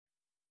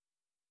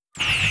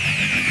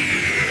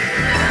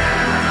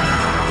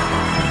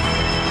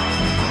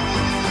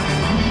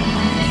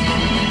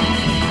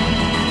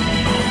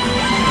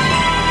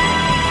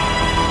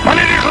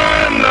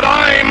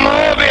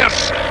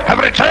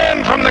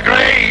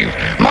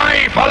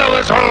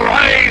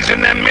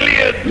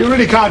You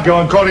really can't go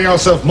on calling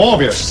yourself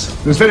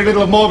Morbius. There's very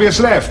little of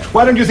Morbius left.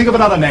 Why don't you think of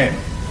another name?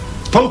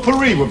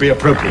 Potpourri would be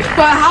appropriate.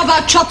 Well, how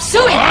about Chop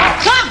Suey?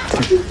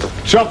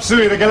 Chop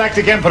Suey, the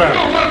Galactic Emperor.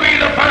 You will be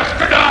the first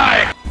to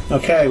die!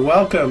 Okay,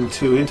 welcome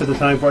to Into the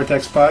Time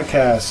Vortex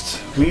podcast.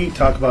 We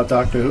talk about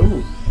Doctor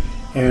Who,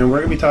 and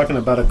we're going to be talking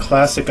about a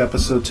classic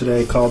episode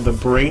today called The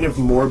Brain of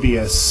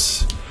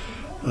Morbius.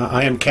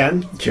 I am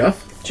Ken.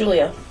 Jeff.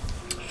 Julia.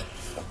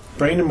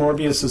 Brain of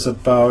Morbius is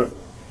about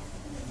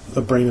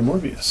the brain of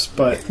Morbius,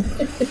 but...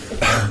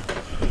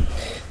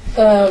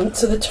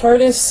 So the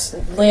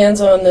TARDIS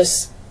lands on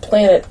this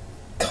planet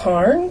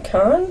Karn,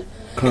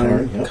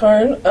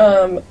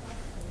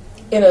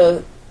 in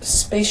a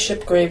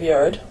spaceship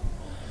graveyard.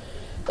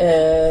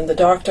 And the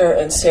Doctor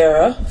and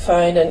Sarah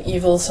find an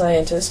evil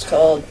scientist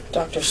called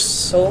Dr.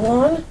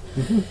 Solon,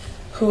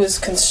 who is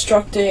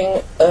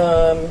constructing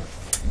a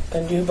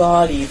new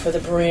body for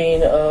the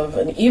brain of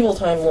an evil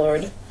Time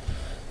Lord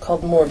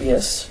called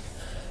Morbius,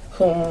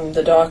 whom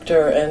the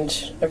Doctor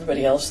and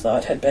everybody else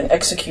thought had been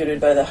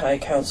executed by the High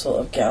Council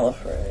of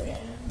Gallifrey.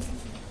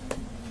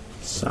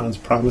 Sounds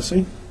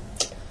promising.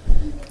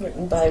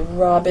 Written by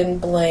Robin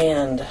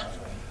Bland.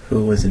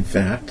 Who was, in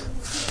fact,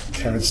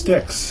 Terrence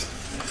Dicks.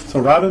 So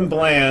Robin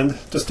Bland,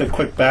 just a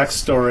quick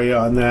backstory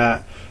on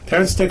that.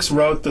 Terrence Dicks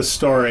wrote the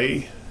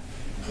story,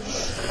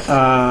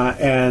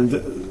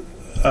 and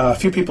a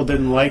few people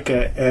didn't like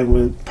it,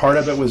 and part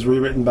of it was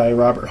rewritten by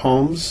Robert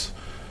Holmes.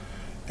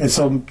 And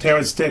so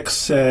Terrence Dicks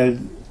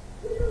said,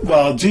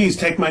 well, geez,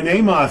 take my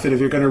name off it if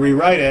you're going to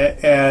rewrite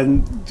it,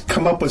 and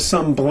come up with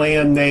some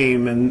bland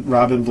name, and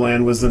Robin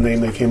Bland was the name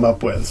they came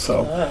up with.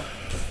 So,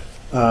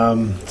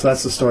 so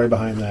that's the story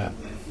behind that.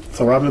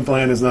 So Robin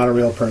Bland is not a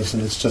real person.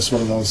 It's just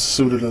one of those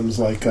pseudonyms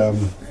like,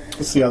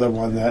 what's the other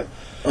one that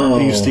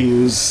they used to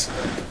use?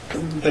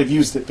 They've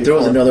used it before. There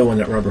was another one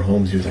that Robert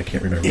Holmes used. I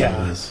can't remember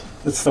what it is.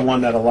 It's the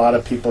one that a lot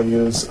of people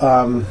use.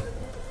 Robin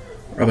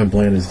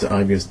Bland is the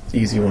obvious,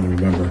 easy one to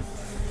remember.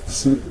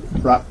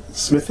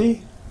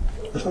 Smithy?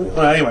 Or something?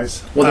 Well,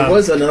 anyways. Well, there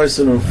was another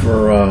pseudonym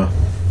for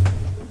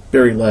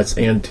Barry Letts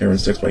and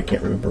Terrence Dicks, but I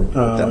can't remember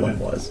what that one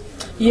was.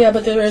 Yeah,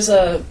 but there is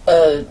a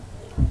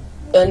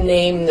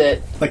name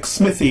that... Like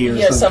Smithy or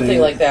something. Yeah, something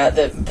like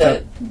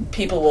that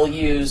people will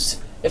use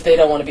if they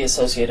don't want to be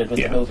associated with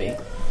the movie.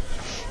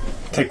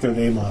 Take their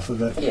name off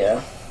of it.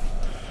 Yeah.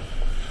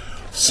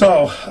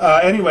 So,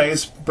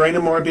 anyways, Brain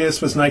of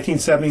Morbius was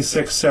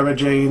 1976, Sarah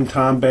Jane,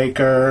 Tom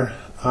Baker.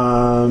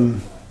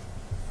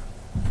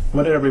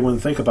 What did everyone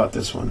think about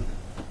this one?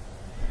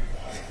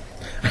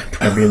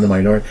 Probably in the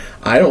minority.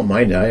 I don't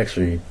mind it. I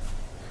actually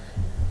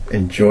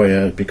enjoy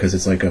it because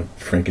it's like a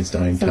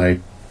Frankenstein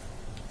type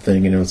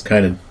thing, and it was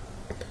kind of...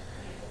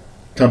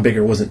 Tom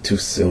Baker wasn't too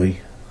silly.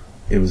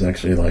 It was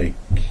actually like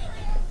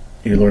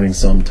you're learning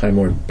some Time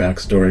Lord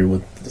backstory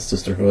with the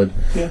Sisterhood.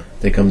 Yeah.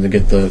 They come to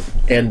get the...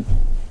 And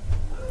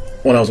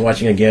when I was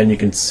watching again, you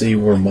can see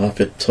where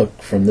Moffat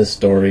took from this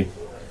story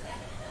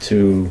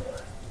to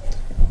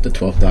the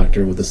 12th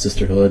Doctor with the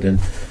Sisterhood and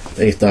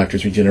the 8th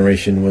Doctor's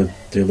regeneration with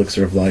the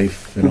Elixir of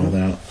Life and all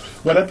that.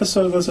 What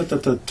episode was it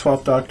that the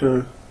 12th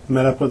Doctor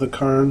met up with the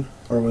Karn?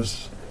 Or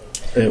was...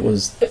 It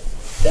was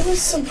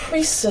some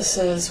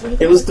priestesses.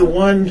 It was the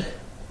one...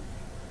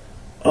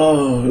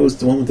 Oh, it was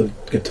the one with the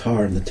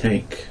guitar in the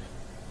tank.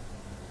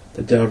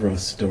 The Davros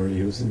story.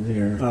 He was in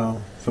there.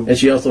 Oh. And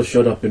she also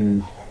showed up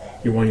in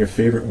one of your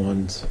favorite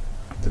ones,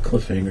 the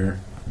Cliffhanger.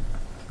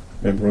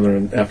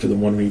 Remember after the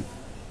one where he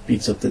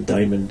beats up the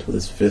diamond with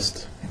his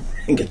fist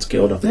and gets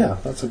killed up. Yeah,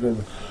 that's a good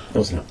one. That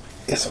was not.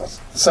 Yes, it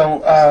was.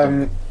 So,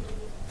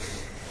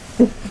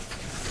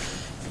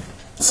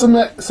 some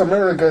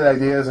really good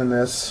ideas in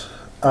this,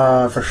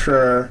 for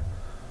sure.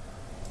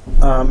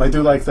 I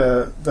do like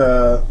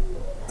the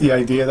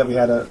idea that we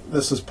had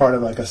this is part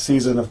of like a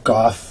season of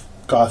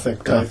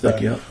gothic type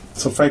thing. Yeah.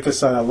 So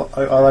Frankenstein,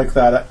 I like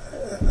that.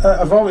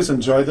 I've always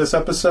enjoyed this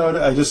episode.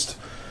 I just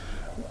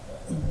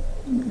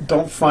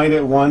don't find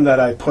it one that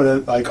I put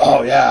it like,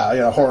 oh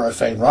yeah, horror of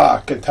Fane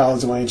Rock and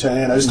Talons of Wayne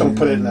Chan. I just don't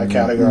put it in that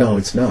category. No,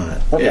 it's not.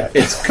 Okay.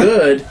 It's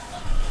good,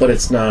 but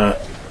it's not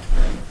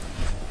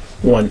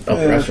one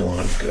upper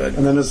echelon good.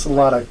 And then there's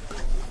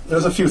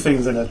a few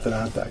things in it that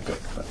aren't that good.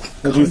 But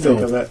what do you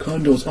think of it?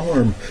 Kondo's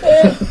arm.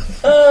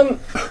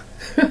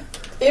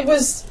 It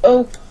was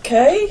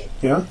okay.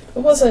 Yeah? It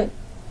wasn't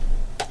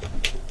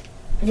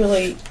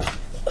really...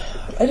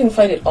 I didn't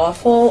find it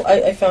awful.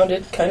 I found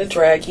it kind of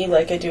draggy,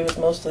 like I do with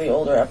most of the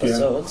older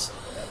episodes.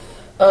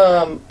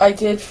 Yeah. I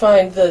did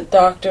find the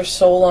Dr.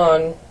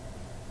 Solon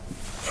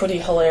pretty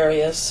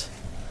hilarious.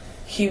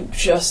 He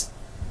just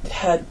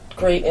had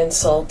great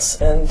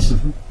insults, and...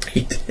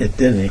 He did,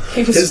 didn't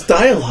he? His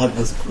dialogue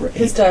was great.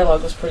 His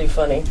dialogue was pretty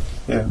funny.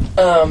 Yeah.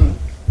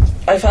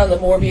 I found the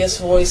Morbius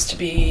voice to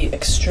be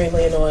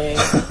extremely annoying.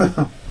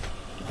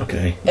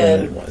 Okay,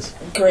 and it was.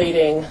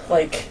 grating,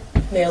 like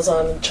nails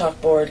on a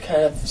chalkboard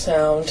kind of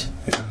sound.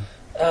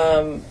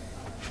 Yeah.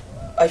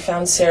 I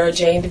found Sarah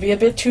Jane to be a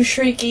bit too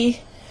shrieky.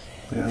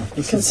 Yeah.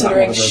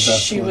 Considering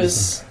she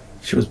was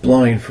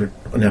blind for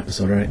an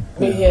episode, right?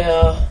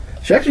 Yeah.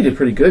 She actually did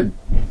pretty good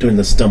doing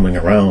the stumbling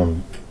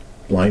around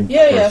line.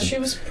 Yeah, person. she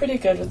was pretty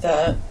good with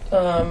that.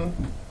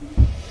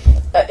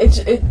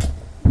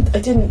 I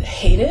didn't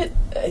hate it.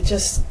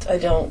 I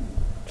don't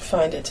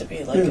find it to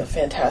be like a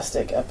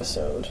fantastic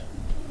episode.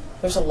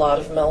 There's a lot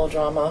of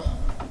melodrama.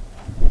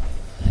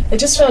 I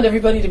just found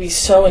everybody to be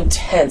so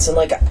intense, and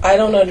like I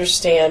don't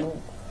understand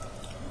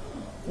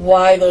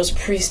why those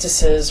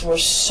priestesses were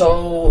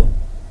so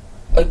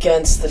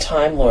against the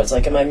Time Lords.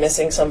 Like, am I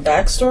missing some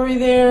backstory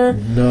there?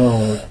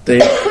 No,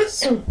 they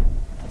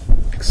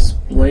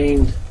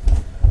explained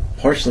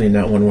partially in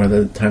that one where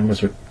the Time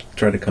Lords would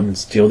try to come and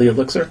steal the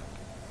elixir.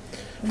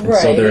 And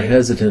Right. so they're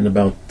hesitant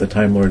about the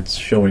Time Lords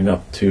showing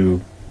up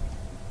to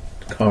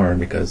Karn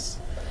because...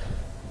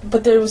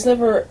 But there was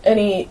never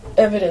any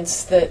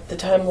evidence that the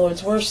Time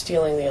Lords were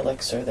stealing the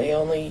elixir. They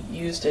only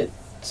used it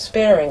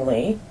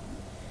sparingly.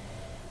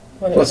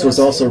 When Plus, it was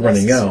also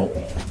running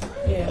necessary.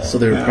 Yeah. So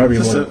they were Yeah, probably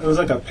just one... it was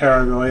like a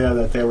paranoia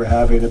that they were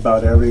having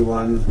about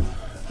everyone.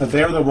 That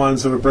they were the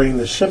ones who were bringing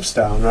the ships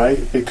down, right?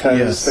 Because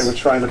Yes. they were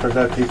trying to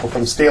prevent people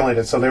from stealing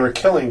it. So they were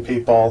killing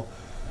people.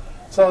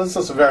 So this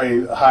was a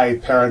very high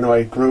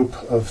paranoid group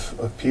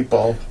of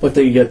people. But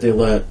they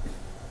let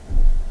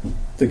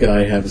the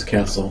guy have his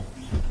castle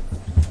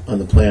on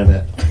the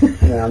planet.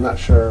 Yeah, I'm not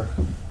sure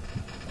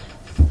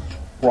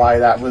why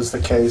that was the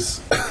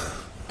case.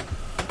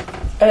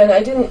 And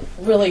I didn't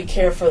really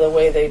care for the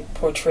way they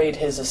portrayed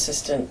his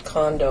assistant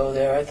Kondo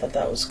there. I thought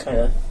that was kind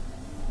of...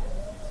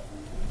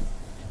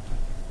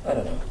 I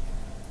don't know.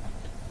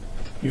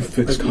 You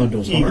fixed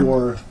Kondo's arm.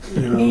 Igor,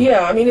 you know.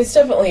 Yeah, I mean, it's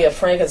definitely a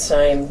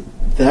Frankenstein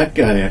That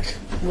guy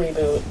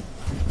reboot.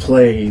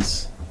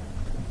 plays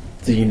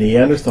the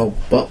Neanderthal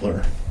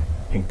butler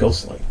in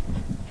Ghostlight.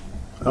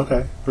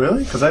 Okay,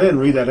 really? Because I didn't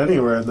read that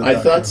anywhere in the I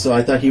Doctor. thought so.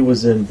 I thought he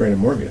was in Brandon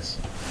Morbius.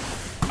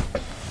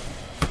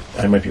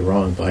 I might be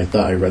wrong, but I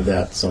thought I read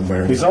that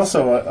somewhere. He's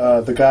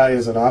also the guy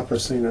is an opera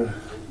singer.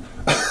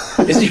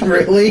 Is he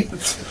really?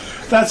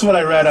 That's what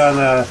I read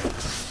on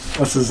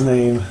what's his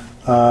name?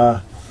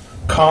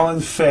 Colin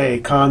Fay,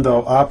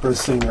 Kondo, opera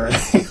singer.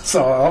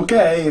 So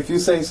okay, if you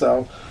say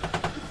so.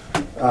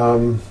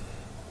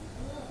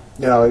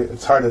 You know,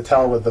 it's hard to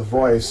tell with the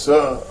voice.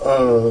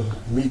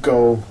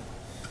 Miko,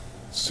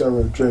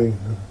 Sarah Jane.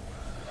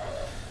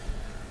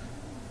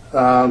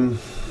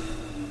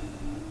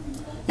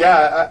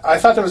 Yeah, I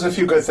thought there was a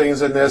few good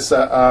things in this.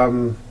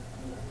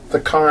 The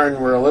Karn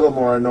were a little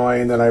more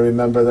annoying than I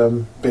remember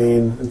them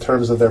being in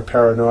terms of their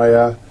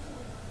paranoia.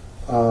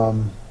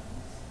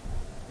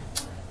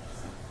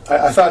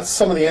 I thought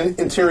some of the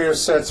interior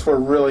sets were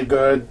really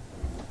good,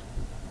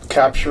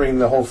 capturing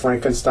the whole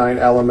Frankenstein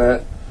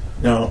element.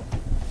 Now,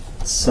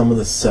 some of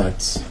the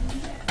sets,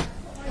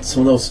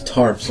 some of those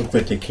tarps look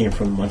like they came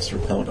from Monster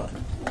Peladon.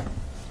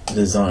 The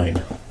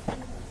design.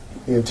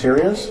 The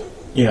interiors?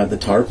 Yeah, the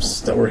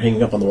tarps that were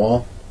hanging up on the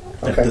wall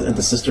Okay. at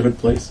the Sisterhood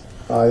place.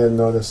 I didn't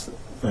notice.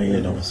 Oh, you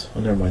didn't notice. Oh,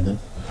 never mind then.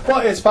 Well,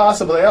 it's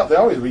possible. They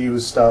always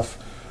reuse stuff.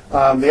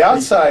 The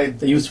outside...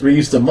 They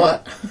reused the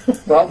mutt.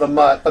 Well, the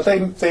mutt, but they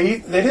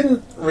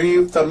didn't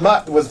the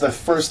mutt was the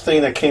first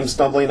thing that came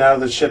stumbling out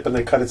of the ship, and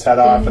they cut its head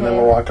off, and then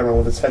we're walking around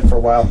with its head for a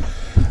while.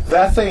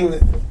 That thing,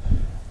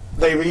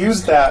 they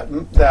reused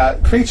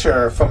that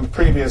creature from a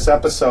previous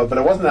episode, but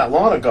it wasn't that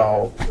long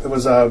ago. It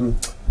was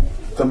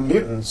the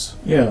mutants,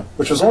 Yeah.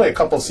 which was only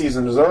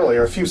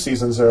a few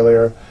seasons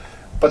earlier,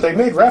 but they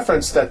made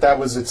reference that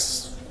was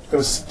its.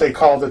 They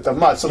called it the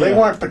mutt, so they Yeah.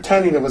 weren't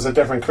pretending it was a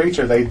different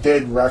creature. They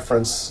did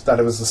reference that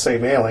it was the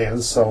same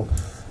aliens, so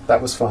that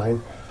was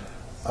fine.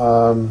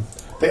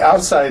 The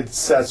outside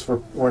sets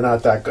were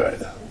not that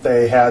good.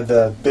 They had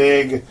the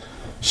big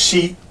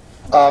sheet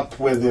up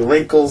with the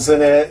wrinkles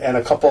in it and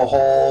a couple of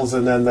holes,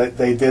 and then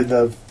they did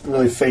the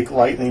really fake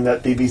lightning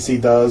that BBC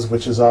does,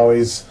 which is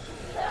always,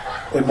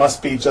 it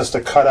must be just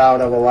a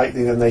cutout of a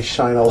lightning and they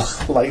shine a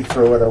light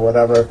through it or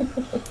whatever.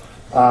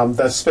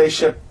 The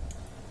spaceship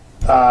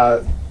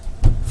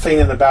thing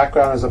in the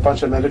background is a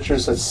bunch of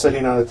miniatures that's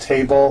sitting on a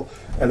table,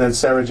 and then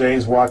Sarah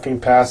Jane's walking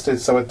past it,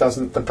 so it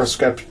doesn't, the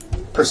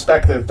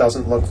perspective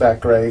doesn't look that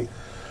great.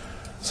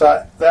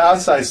 So the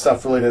outside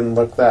stuff really didn't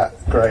look that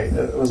great.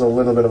 It was a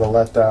little bit of a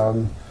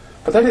letdown,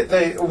 but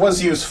it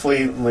was used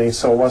fleetingly,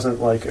 so it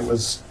wasn't like it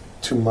was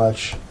too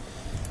much.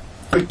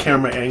 Good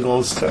camera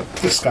angles to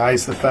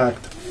disguise the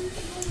fact.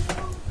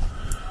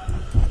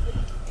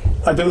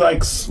 I do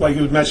like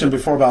you mentioned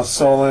before about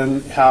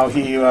Solon, how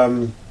he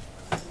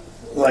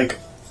like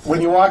when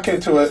you walk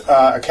into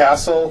a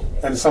castle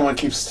and someone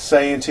keeps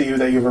saying to you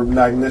that you have a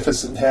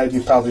magnificent head,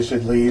 you probably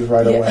should leave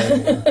right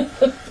away.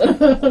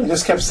 He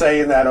just kept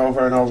saying that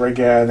over and over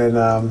again, and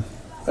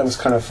that was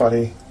kind of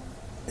funny.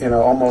 You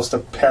know, almost a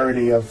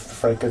parody of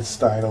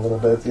Frankenstein a little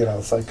bit. You know,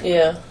 it's like...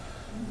 Yeah.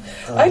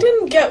 I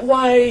didn't get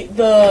why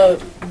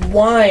the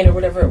wine or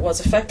whatever it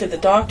was affected the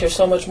Doctor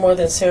so much more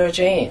than Sarah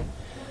Jane.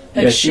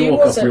 Like, Yeah, she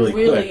woke up wasn't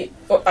really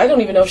or I don't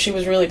even know if she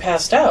was really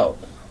passed out.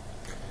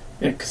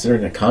 Yeah, because they're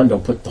in a condo,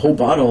 put the whole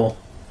bottle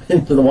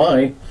into the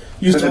wine.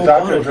 Used Did the the whole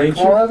doctor bottle, drink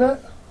didn't you? more of it?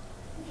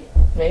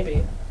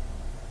 Maybe.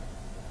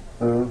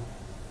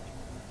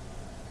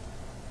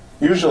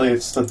 Usually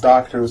it's the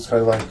doctor who's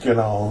kind of like,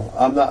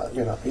 I'm not,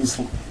 he's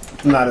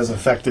not as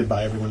affected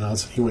by everyone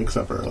else. He wakes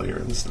up earlier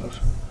and stuff.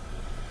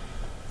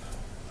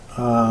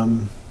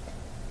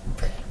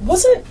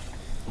 Wasn't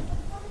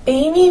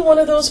Amy one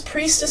of those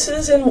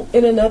priestesses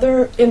in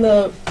another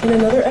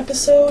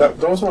episode?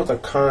 Those weren't the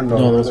Karn.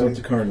 No, those weren't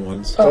the Karn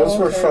ones. Those Oh,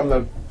 were okay. from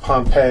the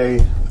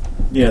Pompeii,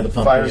 Yeah, the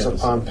Pompeii fires of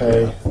episode.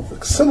 Pompeii.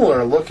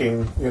 Similar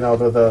looking,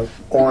 the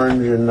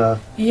orange and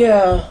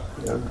Yeah.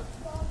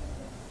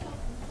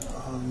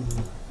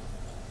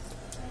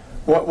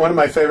 One of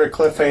my favorite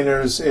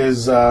cliffhangers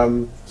is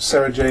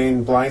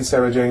blind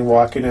Sarah Jane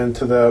walking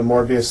into the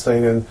Morbius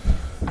thing, and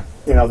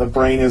the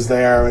brain is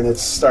there, and it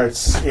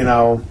starts,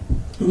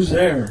 Who's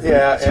there?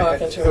 yeah.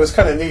 Talking It, to it her. was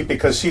kind of neat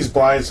because she's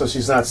blind, so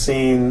she's not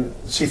seeing.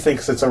 She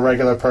thinks it's a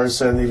regular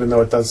person, even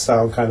though it does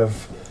sound kind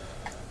of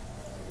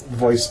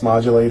voice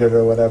modulated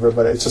or whatever.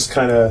 But it's just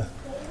kind of.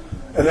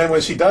 And then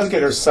when she does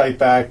get her sight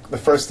back, the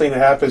first thing that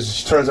happens is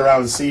she turns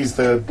around and sees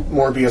the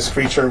Morbius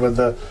creature with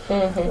the...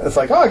 It's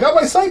like, oh, I got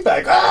my sight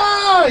back!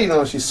 Ah!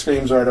 She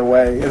screams right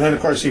away. And then,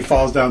 of course, she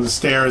falls down the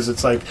stairs.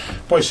 It's like,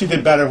 boy, she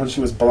did better when she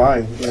was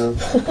blind,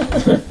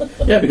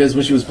 Yeah, because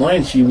when she was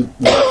blind, she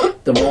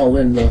locked them all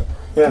in the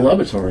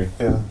laboratory.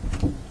 Yeah.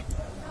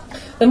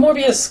 The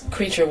Morbius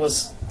creature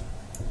was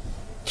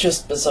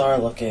just bizarre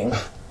looking.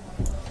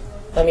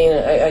 I mean,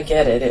 I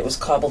get it. It was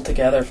cobbled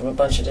together from a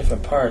bunch of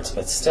different parts,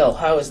 but still,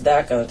 how is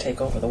that going to take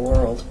over the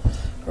world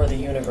or the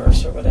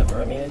universe or whatever?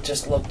 I mean, it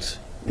just looked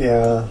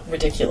Yeah.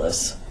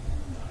 ridiculous.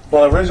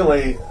 Well,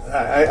 originally,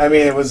 I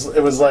mean, it was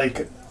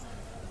like...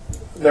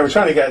 They were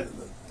trying to get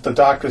the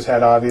Doctor's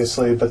head,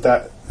 obviously, but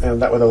that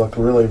would have looked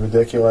really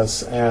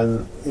ridiculous,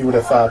 and you would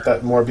have thought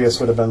that Morbius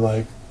would have been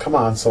like, come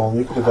on, Solon,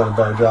 you could have done a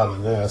better job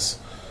than this.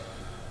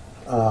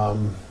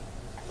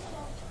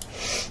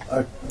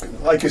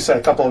 Like you said,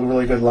 a couple of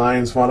really good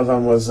lines. One of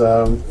them was,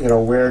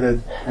 where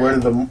did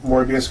the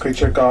Morbius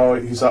creature go?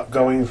 He's up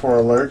going for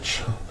a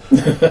lurch.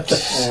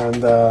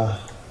 and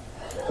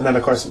then,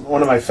 of course,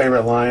 one of my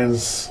favorite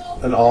lines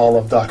in all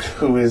of Doctor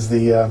Who is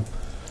the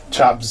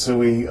Chop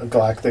Suey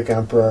Galactic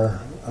Emperor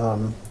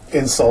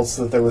insults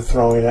that they were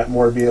throwing at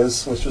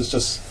Morbius, which was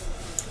just,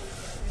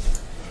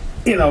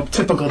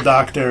 typical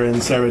Doctor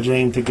and Sarah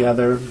Jane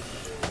together.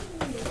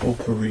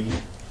 Potpourri.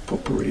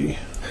 Potpourri.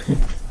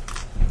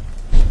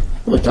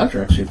 Well, the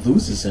Doctor actually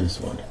loses in this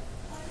one.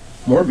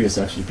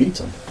 Morbius actually beats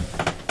him.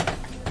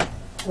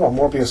 Well,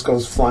 Morbius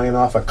goes flying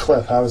off a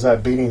cliff. How is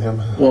that beating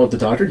him? Well, the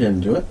Doctor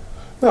didn't do it.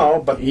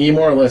 No, but He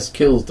more or less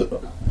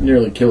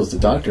nearly kills the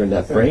Doctor in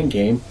that brain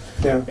game,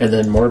 yeah, and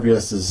then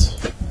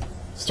Morbius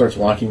starts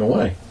walking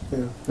away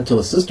yeah. until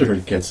the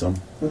Sisterhood gets him.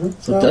 Mhm.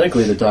 So Well,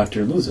 technically, the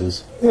Doctor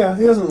loses. yeah,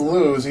 he doesn't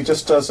lose. He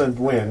just doesn't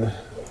win.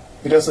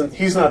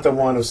 He's not the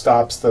one who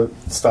stops the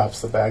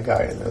bad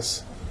guy in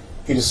this.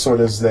 He just sort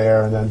of is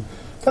there, and then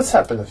that's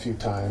happened a few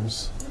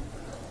times.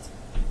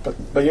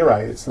 But you're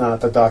right. It's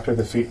not the Doctor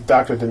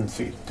didn't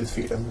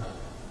defeat him.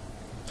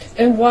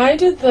 And why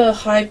did the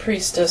High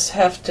Priestess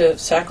have to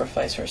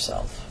sacrifice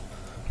herself?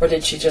 Or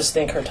did she just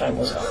think her time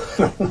was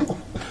up?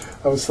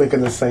 I was thinking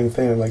the same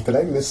thing. I'm like, did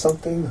I miss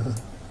something?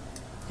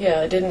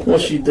 Yeah, I didn't... Well,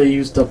 they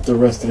used up the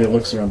rest of the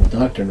elixir on the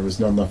Doctor, and there was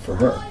none left for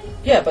her.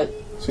 Yeah, but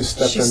She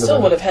stepped she into still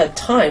the... would have had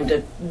time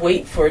to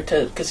wait for it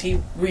to... Because he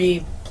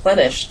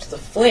replenished the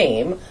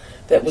flame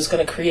that was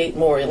going to create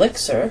more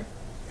elixir.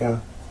 Yeah.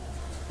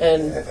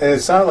 And And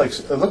it sounded like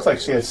it looked like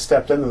she had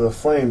stepped into the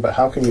flame, but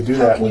how can you do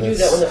how that can you when do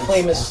that when the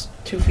flame is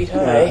 2 feet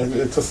Yeah, high?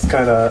 it's just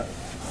kind of.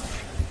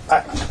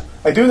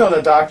 I do know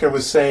the Doctor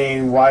was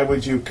saying, "Why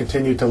would you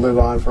continue to live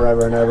on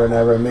forever and ever and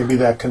ever?" And maybe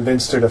that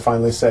convinced her to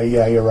finally say,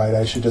 "Yeah, you're right.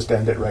 I should just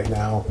end it right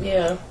now."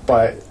 Yeah.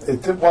 But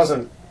it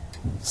wasn't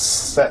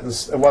set.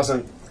 It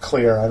wasn't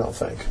clear. I don't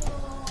think.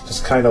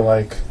 Just kind of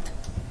like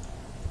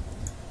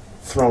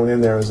thrown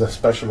in there as a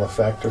special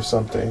effect or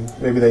something.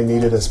 Maybe they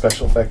needed a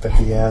special effect at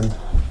the end.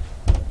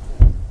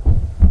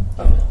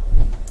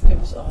 It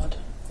was odd.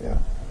 Yeah.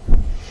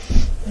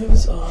 It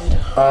was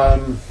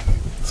odd.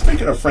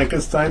 Speaking of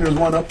Frankenstein, there's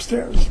one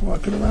upstairs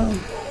walking around.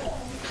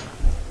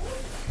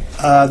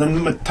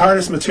 The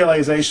TARDIS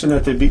materialization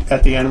at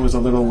the end was a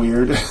little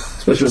weird.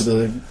 Especially with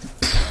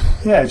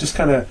the... Yeah, just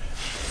kind of.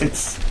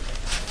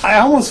 I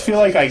almost feel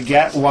like I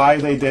get why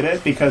they did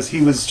it, because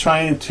he was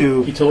trying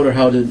to He told her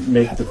how to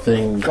make the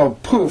thing... go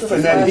poof,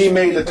 and then he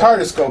made the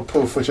TARDIS go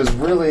poof, which is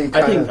really I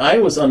kind think of. I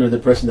was under the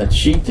impression that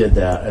she did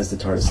that as the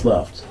TARDIS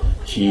left.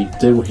 She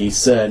did what he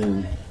said,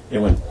 and it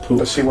went But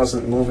poof. she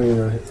wasn't moving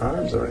her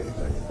arms or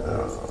anything. I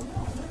don't know.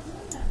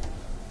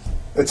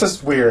 It's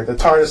just weird. The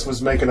TARDIS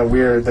was making a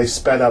weird. They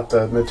sped up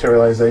the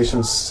materialization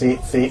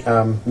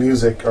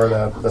music or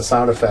the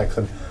sound effects,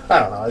 and I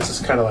don't know. It's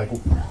just kind of like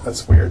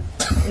that's weird.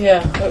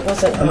 Yeah, it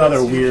wasn't how Another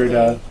it's weird,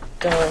 usually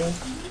done.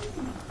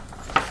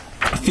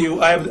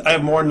 I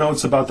have more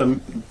notes about the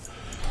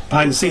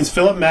behind the scenes.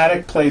 Philip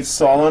Maddock played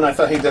Solon. I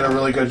thought he did a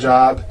really good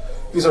job.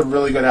 He's a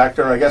really good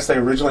actor. I guess they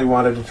originally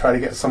wanted to try to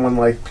get someone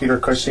like Peter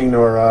Cushing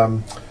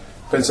or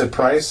Vincent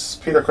Price.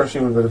 Peter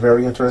Cushing would have been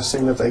very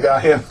interesting if they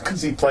got him,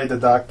 because he played the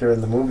Doctor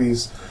in the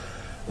movies.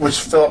 which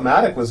Philip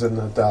Maddock was in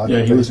the Dalek.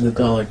 Yeah, he was in the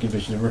Invasion. Dalek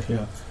Invasion of Earth,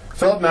 yeah.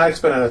 Philip Maddock's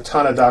been in a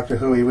ton of Doctor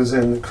Who. He was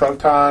in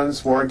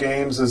Crotons, War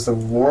Games as the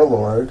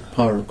Warlord,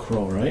 Power of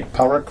Crow, right?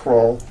 Power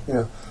Kroll,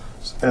 yeah.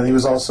 And he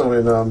was also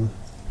in,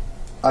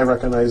 I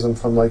recognize him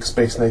from like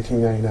Space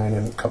 1999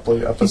 and a couple of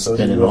He's episodes.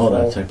 been of in all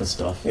UFO. that type of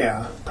stuff.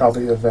 Yeah,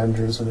 probably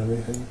Avengers and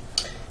everything.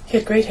 He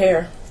had great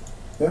hair.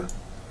 Yeah.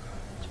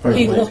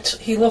 He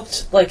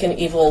looked like an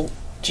evil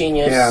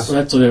genius. Yeah. Well,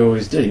 that's what he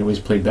always did. He always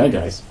played bad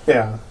guys.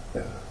 Yeah,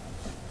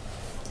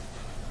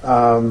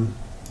 yeah.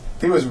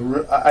 He was.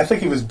 I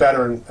think he was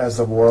better as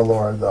the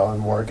Warlord though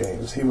in War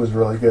Games. He was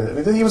really good.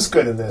 I mean, he was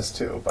good in this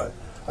too, but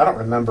I don't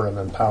remember him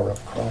in Power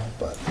of Kroll.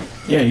 But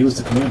Yeah, he was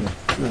the commander.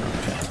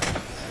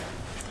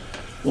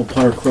 Well,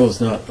 Power of Crow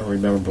is not a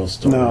rememberable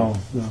story. no,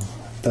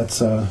 that's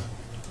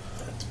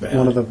It's bad.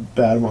 one of the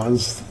bad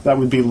ones. That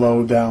would be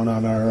low down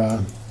on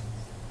our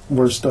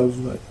worst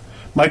of. But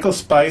Michael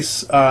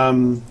Spice,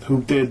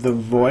 who did the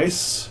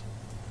voice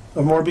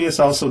of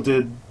Morbius, also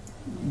did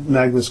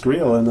Magnus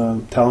Greel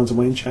in Talons of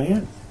Wayne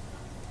Cheyenne.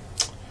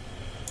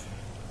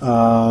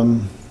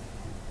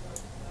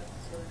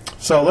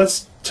 So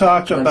let's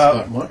talk John about.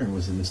 Scott Martin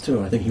was in this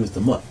too. I think he was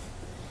the Mutt.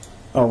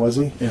 Oh, was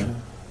he? Yeah.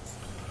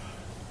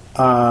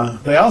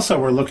 They also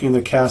were looking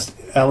to cast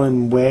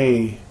Ellen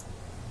Way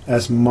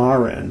as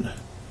Marin,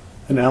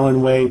 and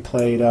Ellen Way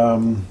played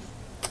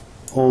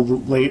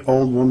late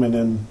old woman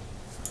in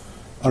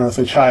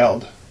Unearthly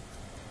Child.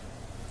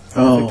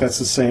 I Oh, think that's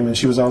the same, and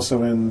she was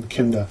also in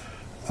Kinda.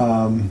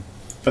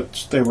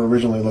 But they were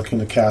originally looking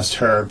to cast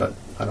her, but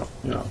I don't,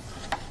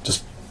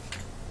 just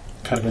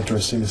kind of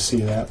interesting to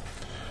see that.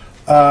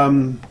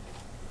 A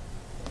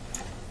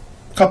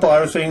couple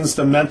other things.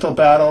 The mental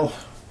battle.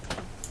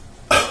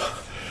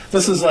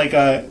 This is like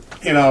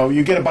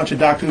you get a bunch of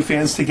Doctor Who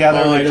fans together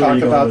Oh, I and they know where talk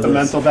you're going about with the this.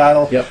 mental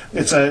battle. Yep.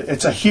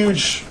 It's a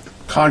huge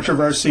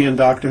controversy in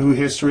Doctor Who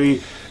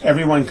history.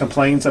 Everyone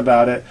complains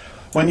about it.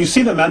 When you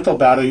see the mental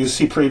battle, you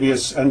see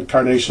previous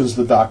incarnations of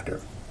the Doctor.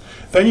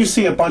 Then you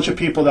see a bunch of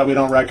people that we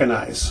don't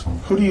recognize.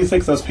 Who do you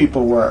think those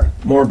people were?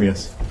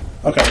 Morbius.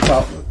 Okay,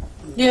 well,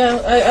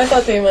 Yeah, I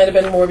thought they might have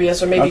been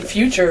Morbius or maybe Okay.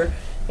 future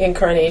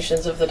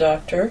incarnations of the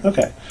Doctor.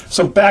 okay.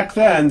 So back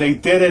then, they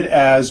did it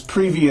as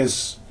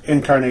previous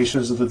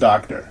incarnations of the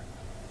Doctor.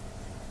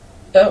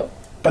 Oh,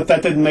 But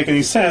that didn't make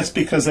any sense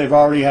because they've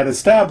already had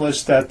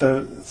established that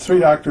the Three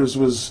Doctors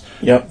was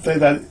Yep.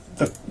 that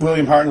the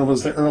William Hartnell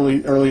was the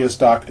earliest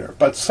Doctor.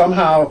 But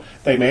somehow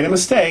they made a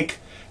mistake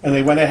and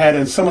they went ahead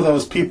and some of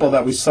those people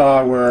that we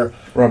saw were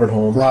Robert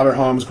Holmes. Robert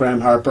Holmes,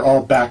 Graham Harper,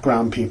 all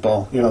background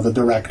people. The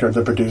director,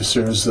 the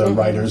producers, the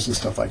writers, and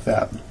stuff like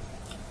that.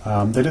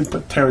 They didn't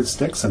put Terrence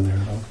Dicks in there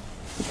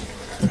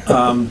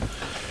though.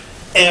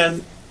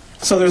 And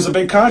so there's a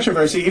big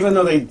controversy, even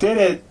though they did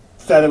it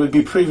that it would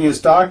be previous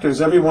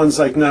Doctors. Everyone's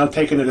like now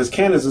taking it as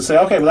canons and say,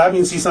 okay, well that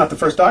means he's not the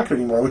first Doctor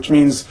anymore, which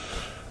means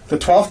the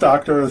 12th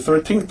Doctor or the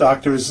 13th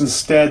Doctor is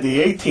instead the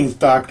 18th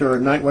Doctor or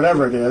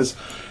whatever it is.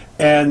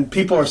 And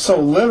people are so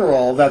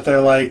literal that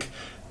they're like,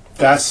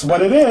 that's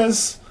what it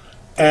is.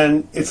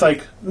 And it's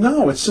like,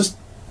 no, it's just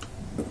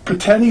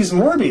pretend he's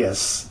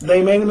Morbius.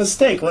 They made a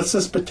mistake. Let's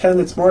just pretend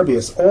it's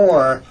Morbius.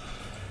 Or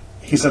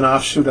he's an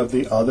offshoot of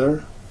the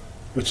Other,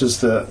 which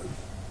is the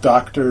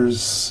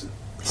Doctor's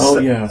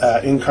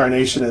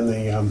incarnation in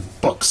the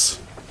books.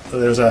 So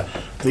there's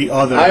the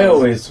Other. I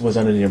always was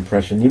under the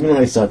impression, even when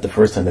I saw it the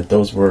first time, that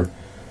those were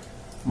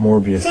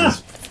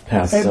Morbius's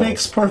past It selves.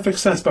 makes perfect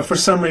sense, but for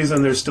some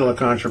reason there's still a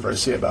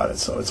controversy about it.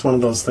 So it's one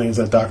of those things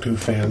that Doctor Who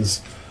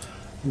fans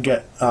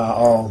get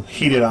all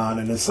heated on,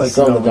 and it's like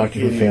Some no, of the Doctor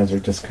Who idiot. fans are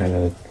just kind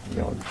of,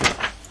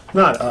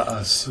 Not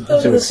us.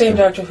 those are the same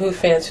true. Doctor Who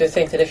fans who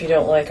think that if you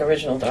don't like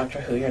original Doctor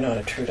Who, you're not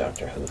a true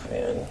Doctor Who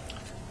fan.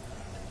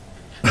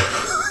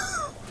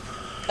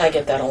 I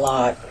get that a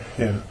lot.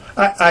 Yeah,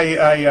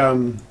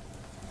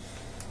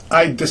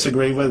 I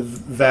disagree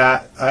with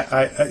that.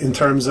 I in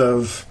terms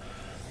of,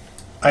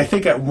 I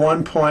think at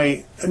one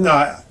point, no,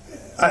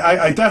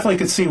 I definitely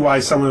could see why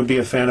someone would be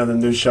a fan of the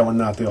new show and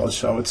not the old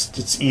show.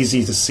 It's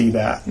easy to see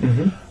that.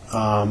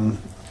 I'm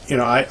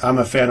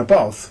a fan of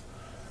both,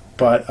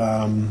 but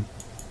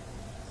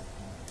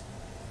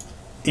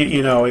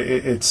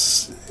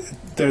it's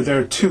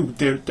they're too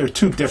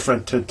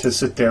different to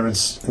sit there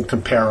and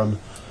compare them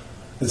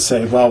and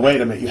say, well,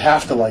 wait a minute, you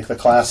have to like the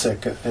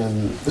classic,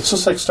 and it's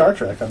just like Star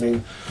Trek. I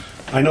mean,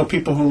 I know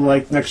people who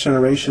like Next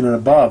Generation and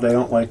above, they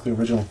don't like the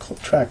original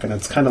Trek, and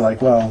it's kind of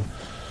like, well,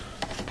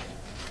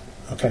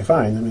 okay,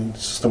 fine. I mean,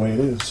 it's just the way it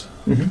is.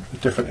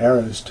 Different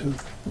eras too.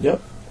 yep.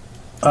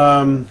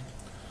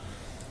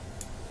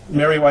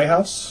 Mary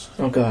Whitehouse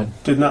Oh, God.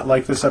 did not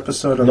like this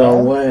episode at No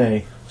all.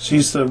 way.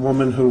 She's the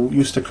woman who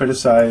used to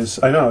criticize.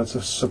 I know it's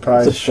a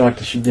surprise. It's a shock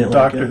that she didn't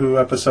Doctor like it. Who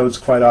episodes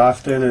quite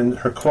often, and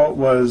her quote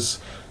was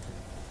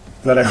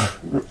that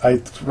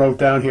I wrote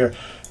down here: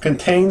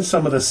 contains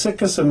some of the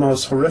sickest and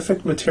most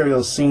horrific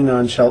material seen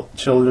on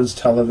children's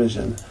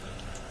television.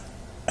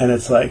 And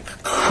it's like,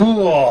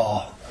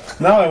 cool.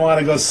 Now I want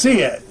to go see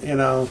it.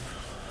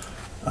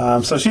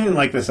 So she didn't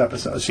like this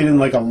episode. She didn't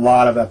like a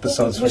lot of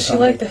episodes. Was she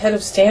like the head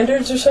of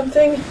standards or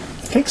something?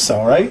 think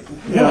so, right?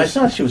 No, I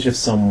thought she was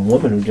just some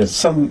woman who just...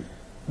 Some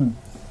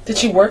Did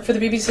she work for the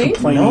BBC?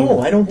 complaining. No,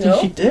 I don't think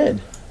No? she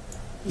did.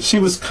 She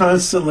was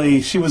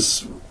constantly. She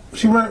was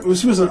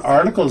in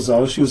articles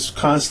though. She was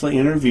constantly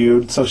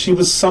interviewed. So she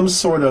was some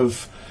sort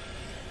of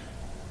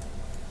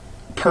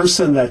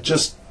person that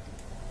just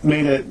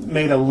made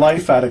a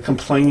life out of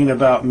complaining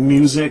about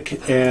music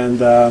and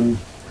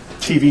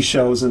TV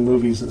shows and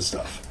movies and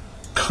stuff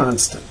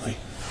constantly.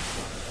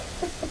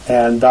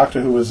 And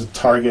Doctor Who was a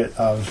target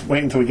of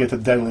wait until we get to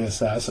Deadly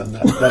Assassin.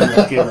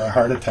 That gave her a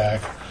heart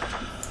attack.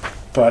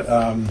 But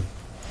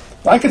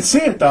I could see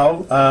it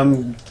though.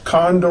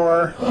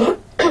 Condor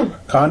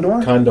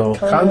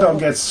Kondo.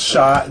 gets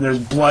shot and there's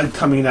blood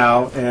coming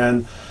out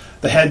and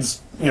the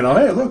head's hey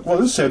look, well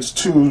this head's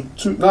too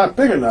not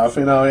big enough.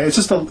 It's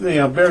just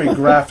very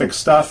graphic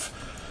stuff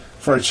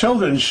for a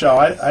children's show.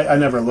 I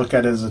never look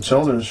at it as a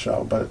children's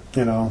show, but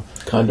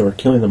Condor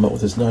killing them up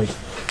with his knife.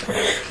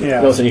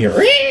 yeah. Goes in here.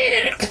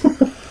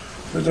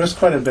 There's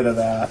quite a bit of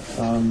that.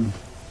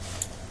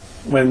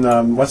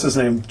 When what's his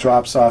name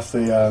drops off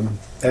the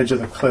edge of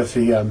the cliff,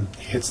 he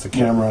hits the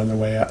camera on the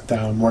way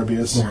down.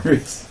 Morbius.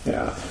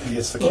 Yeah, he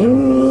hits the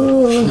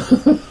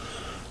camera.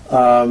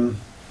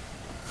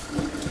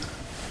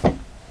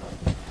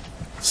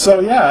 So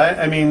yeah,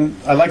 I mean,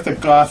 I like the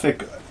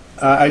gothic.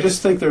 I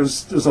just think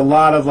there's a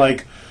lot of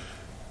like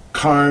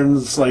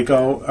Karns, like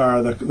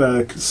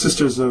the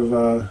sisters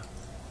of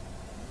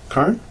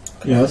Karn.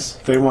 Yes.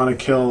 They want to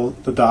kill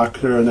the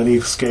Doctor, and then he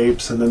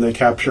escapes, and then they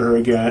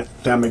capture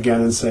them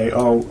again, and say,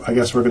 "Oh, I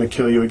guess we're going to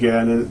kill you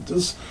again." And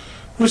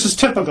which is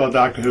typical of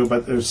Doctor Who,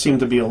 but there seemed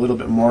to be a little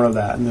bit more of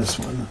that in this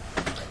one.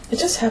 It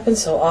just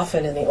happens so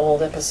often in the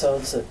old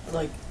episodes that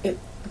it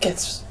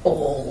gets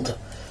old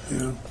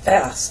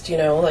fast.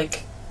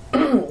 Like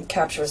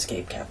capture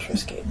escape.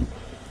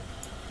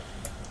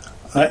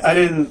 I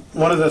didn't.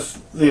 One of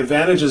the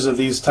advantages of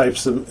these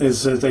types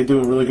is that they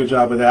do a really good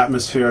job with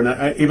atmosphere.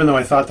 And even though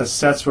I thought the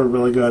sets were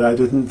really good, I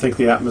didn't think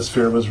the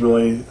atmosphere was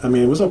really. I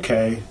mean, it was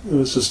okay. It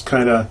was just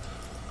kind of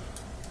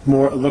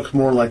more. It looked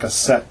more like a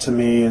set to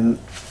me. And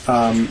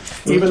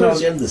even though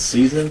the end of the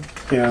season,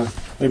 yeah,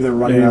 maybe they're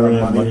running out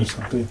of money or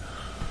something.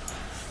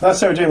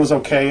 Sarah Jane was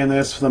okay in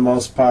this for the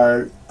most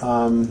part.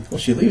 well,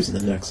 she leaves in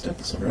the next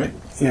episode, right?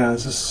 Yeah,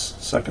 it's this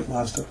second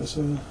last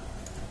episode.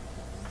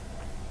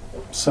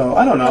 So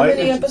I don't know. How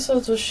many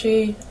episodes was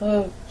she?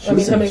 How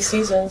many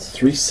seasons?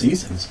 3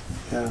 seasons.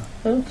 Yeah,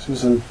 Huh? she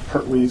was in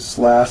Pertwee's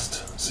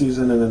last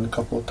season, and then a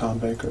couple of Tom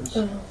Baker's.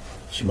 Oh.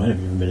 She might have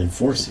even been in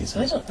 4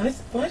 seasons.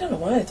 I don't know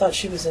why I thought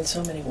she was in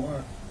so many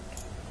more.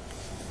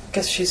 I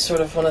guess she's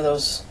sort of one of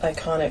those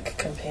iconic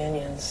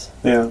companions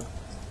Yeah,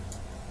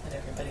 that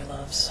everybody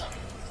loves.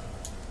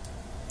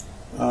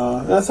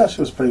 I thought she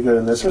was pretty good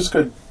in this. It was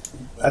good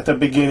at the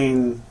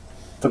beginning.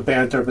 The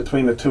banter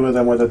between the two of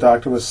them, where the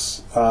Doctor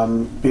was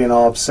being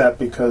all upset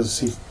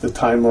because the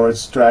Time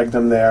Lords dragged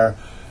him there,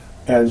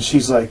 and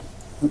she's like,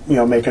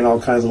 making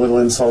all kinds of little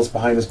insults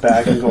behind his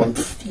back and going,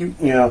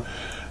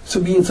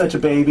 so being such a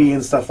baby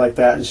and stuff like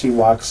that. And she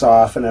walks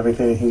off and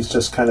everything. He's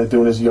just kind of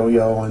doing his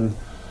yo-yo and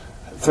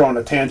throwing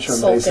a tantrum,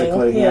 Sulking,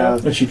 basically. yeah.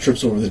 And she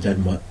trips over the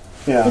dead mutt.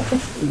 Yeah.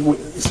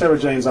 Sarah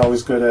Jane's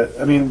always good at.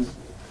 I mean,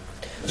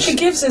 She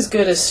gives as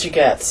good as she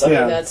gets. I Yeah.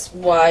 mean, that's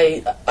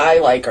why I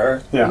like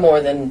her Yeah. more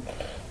than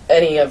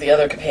any of the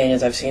other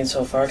companions I've seen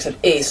so far, except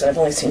Ace. And I've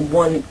only seen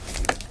one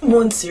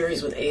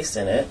series with Ace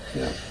in it.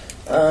 yeah.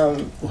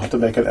 We'll have to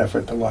make an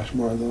effort to watch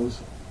more of those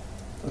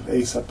of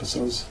Ace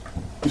episodes.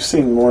 You've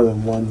seen more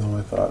than one, though.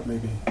 I thought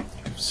maybe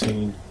I've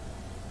seen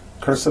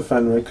Curse of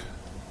Fenric.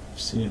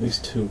 at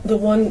least 2. The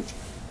one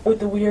with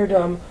the weird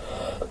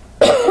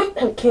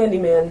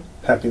Candyman.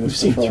 Happiness. We've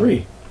seen Control.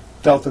 3.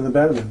 Delta and the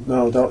Bannerman.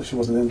 No, she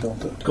wasn't in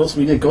Delta.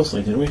 We did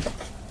Ghostlight, didn't we?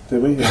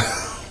 Did we?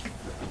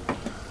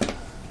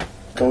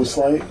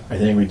 Ghostlight? I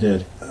think we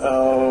did.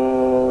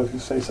 Oh, if you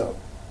say so.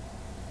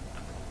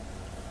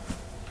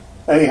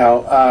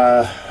 Anyhow,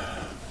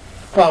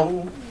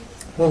 well,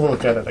 we'll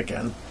look at it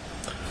again.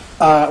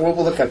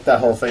 We'll look at that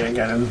whole thing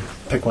again and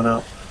pick one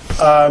out.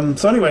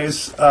 So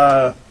anyways,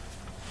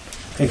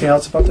 anything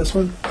else about this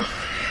one?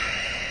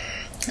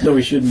 No,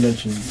 we should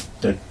mention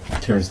that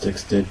Terrence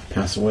Dix did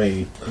pass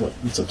away,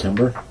 in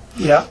September?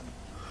 Yeah.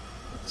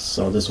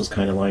 So this was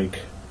kind of like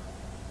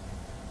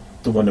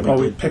the one that we Well,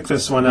 we did. picked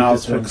this one Picked out,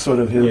 this one. sort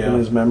of in Yeah.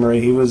 his memory.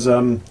 He was,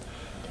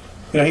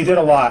 he did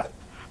a lot.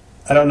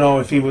 I don't know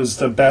if he was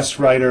the best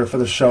writer for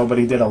the show, but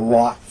he did a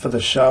lot for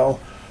the show.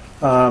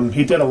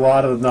 He did a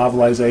lot of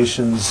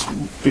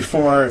novelizations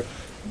before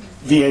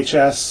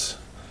VHS.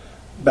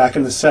 Back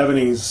in the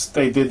 70s,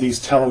 they did these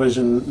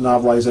television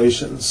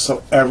novelizations,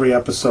 so every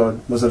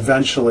episode was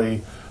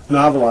eventually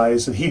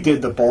novelized, and he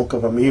did the bulk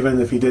of them.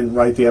 Even if he didn't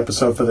write the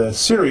episode for the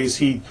series,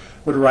 he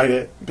would write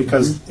it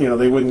because they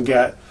wouldn't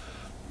get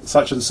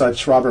such and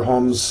such. Robert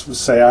Holmes would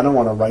say, "I don't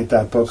want to write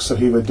that book," so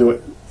he would do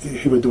it.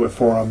 He would do it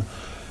for him.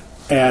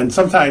 And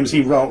sometimes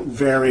he wrote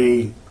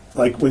very,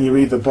 like when you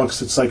read the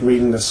books, it's like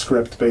reading the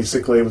script.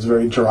 Basically, it was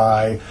very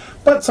dry.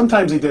 But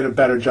sometimes he did a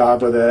better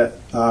job with it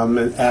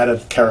and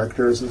added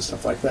characters and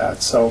stuff like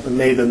that. So it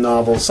made the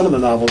novels, some of the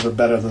novels are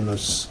better than the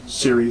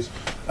series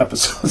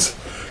episodes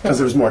because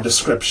there was more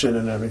description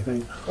and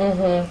everything.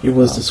 He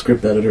was the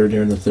script editor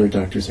during the Third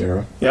Doctor's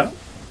era. Yeah.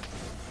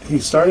 He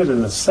started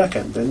in the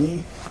second, didn't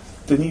he?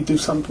 Didn't he do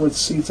something with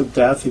Seeds of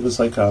Death? He was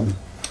like, I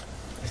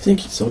think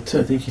so too.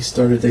 I think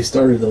they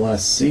started the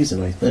last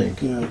season, I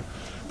think. yeah.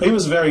 But he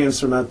was very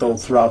instrumental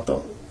throughout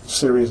the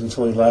series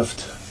until he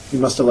left. He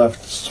must have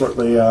left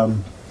shortly.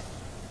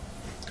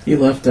 He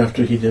left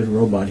after he did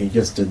Robot. He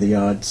just did the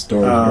odd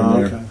story here and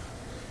there. Okay.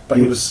 But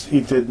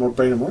he did more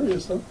Brain and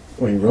Morbius, though?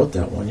 Well, he wrote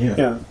that one,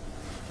 yeah.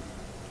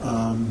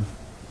 Yeah.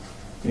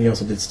 He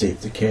also did State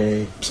of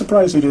Decay. I'm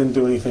surprised he didn't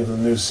do anything for the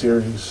new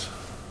series.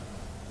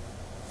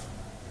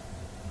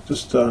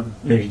 Just,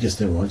 Maybe he just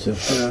didn't want to.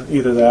 yeah,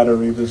 either that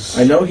or he was...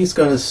 I know he's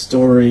got a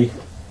story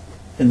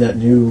in that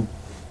new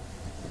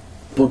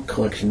book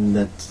collection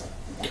that's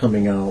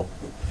coming out.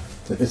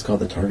 It's called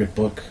the Target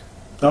Book.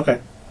 Okay.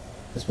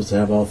 It's supposed to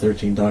have all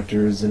 13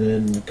 Doctors in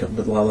it and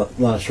with a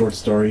lot of short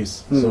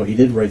stories. So he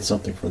did write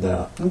something for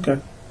that. Okay.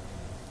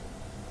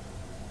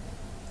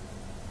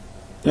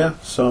 Yeah,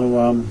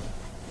 so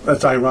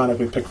that's ironic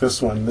we picked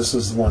this one. This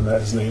is the one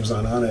that his name's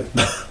not on it.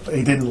 But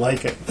he didn't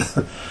like it.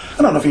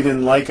 I don't know if he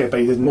didn't like it,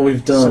 but he didn't. Well, we've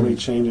so done many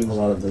changes. a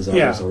lot of those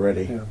Yeah, hours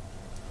already. Yeah.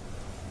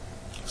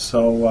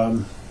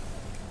 So,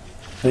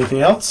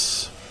 anything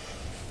else?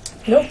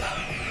 Nope.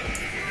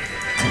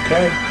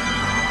 Okay.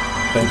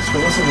 Thanks for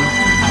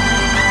listening.